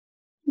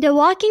The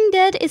Walking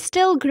Dead is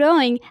still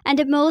growing, and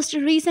the most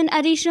recent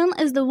addition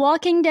is The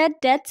Walking Dead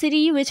Dead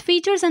City, which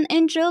features an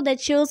intro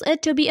that shows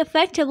it to be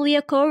effectively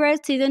a cover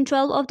season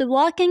 12 of The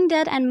Walking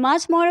Dead and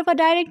much more of a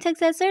direct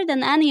successor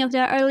than any of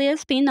their earlier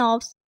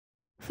spin-offs.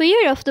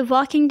 Fear of the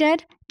Walking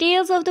Dead,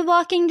 Tales of the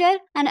Walking Dead,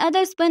 and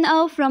other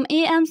spin-offs from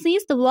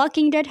AMC's The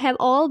Walking Dead have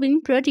all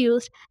been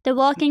produced. The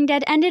Walking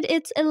Dead ended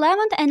its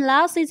 11th and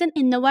last season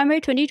in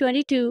November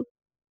 2022.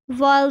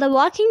 While The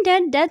Walking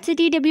Dead Dead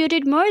City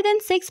debuted more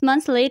than 6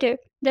 months later,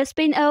 the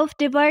spin-off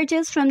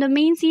diverges from the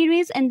main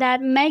series in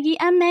that Maggie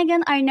and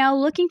Negan are now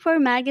looking for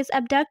Maggie's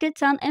abducted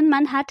son in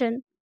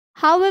Manhattan.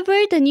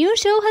 However, the new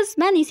show has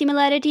many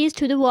similarities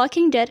to The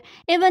Walking Dead,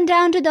 even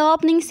down to the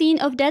opening scene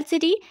of Dead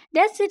City.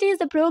 Dead City is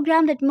a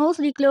program that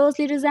mostly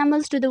closely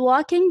resembles to The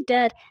Walking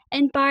Dead,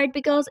 in part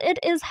because it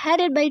is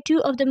headed by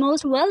two of the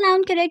most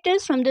well-known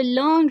characters from the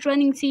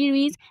long-running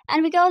series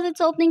and because its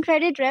opening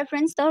credit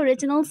referenced the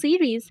original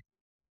series.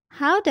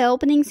 How the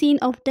opening scene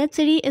of Dead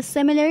City is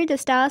similar to the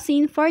start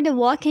scene for The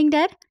Walking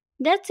Dead?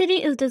 Dead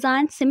City is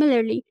designed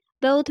similarly,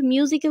 both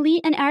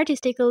musically and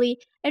artistically.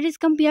 It is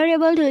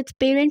comparable to its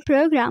parent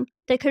program.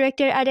 The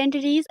character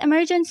identities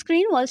emerge on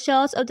screen while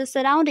shots of the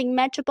surrounding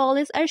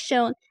metropolis are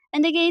shown.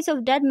 In the case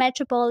of Dead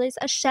Metropolis,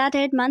 a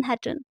shattered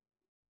Manhattan.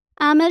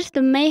 Amid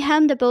the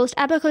mayhem the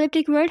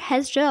post-apocalyptic world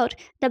has wrought,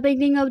 the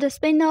beginning of the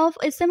spin-off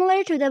is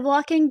similar to The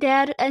Walking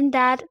Dead in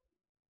that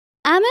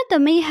amid the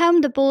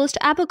mayhem the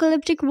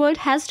post-apocalyptic world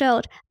has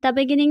wrought, the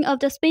beginning of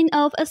the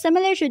spin-off is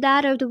similar to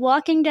that of The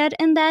Walking Dead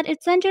in that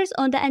it centers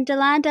on the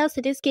Atlanta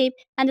cityscape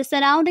and the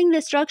surrounding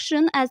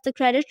destruction as the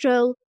credits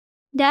roll.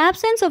 The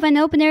absence of an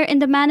opener in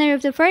the manner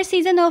of the first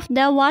season of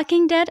The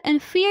Walking Dead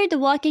and Fear the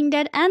Walking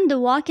Dead and The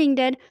Walking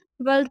Dead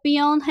World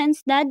Beyond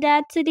hints that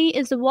Dead City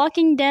is The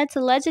Walking Dead's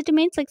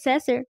legitimate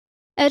successor.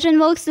 It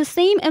invokes the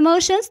same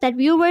emotions that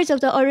viewers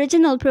of the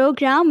original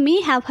program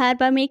may have had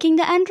by making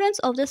the entrance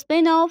of the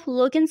spin-off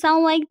look and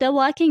sound like The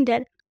Walking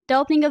Dead. The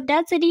opening of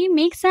Dead City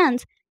makes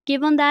sense,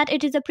 given that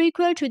it is a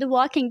prequel to The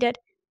Walking Dead.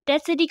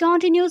 Dead City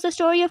continues the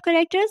story of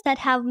characters that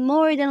have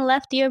more than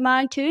left their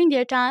mark during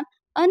their time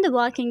on The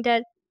Walking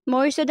Dead,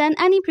 more so than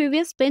any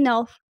previous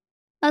spin-off.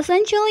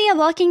 Essentially a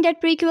Walking Dead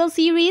prequel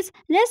series,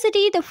 Dead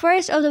City, the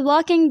first of The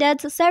Walking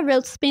Dead's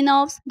several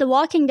spin-offs, The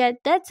Walking Dead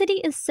Dead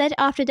City is set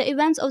after the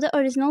events of the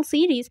original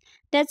series.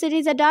 Dead City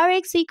is a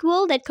direct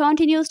sequel that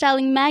continues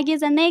telling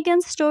Maggie's and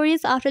Negan's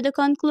stories after the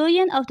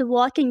conclusion of The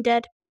Walking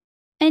Dead.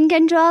 In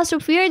contrast to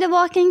Fear the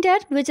Walking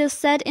Dead, which is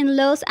set in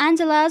Los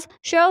Angeles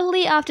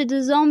shortly after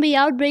the zombie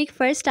outbreak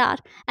first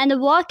started, and The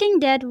Walking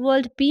Dead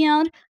World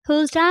Beyond,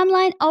 whose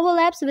timeline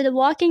overlaps with The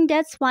Walking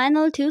Dead's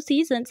final 2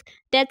 seasons.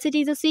 Dead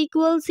City is a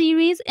sequel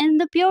series in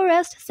the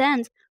purest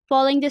sense,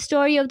 following the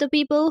story of the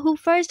people who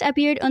first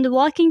appeared on The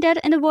Walking Dead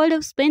in the world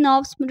of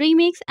spin-offs,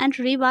 remakes, and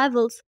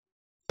revivals.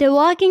 The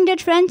Walking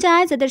Dead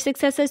franchise and their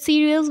successor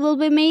series will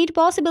be made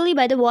possibly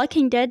by The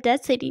Walking Dead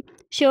Dead City.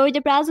 Sure,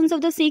 the presence of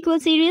the sequel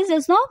series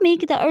does not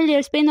make the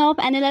earlier spin-off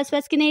any less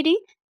fascinating.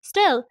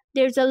 Still,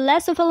 there's a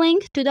less of a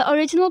link to the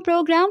original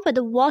program for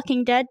The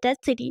Walking Dead Dead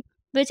City,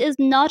 which is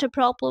not a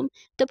problem.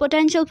 The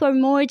potential for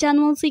more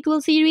genuine sequel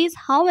series,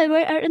 however,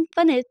 are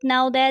infinite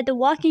now that The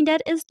Walking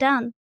Dead is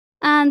done.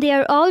 And they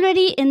are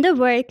already in the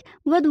work,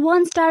 with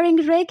one starring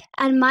Rick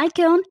and Mike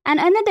Cohn and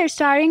another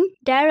starring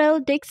Daryl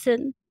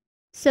Dixon.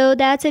 So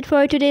that's it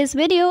for today's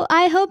video.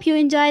 I hope you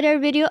enjoyed our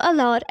video a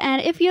lot,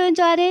 and if you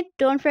enjoyed it,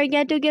 don't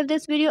forget to give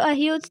this video a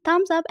huge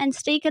thumbs up and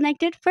stay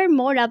connected for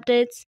more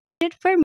updates.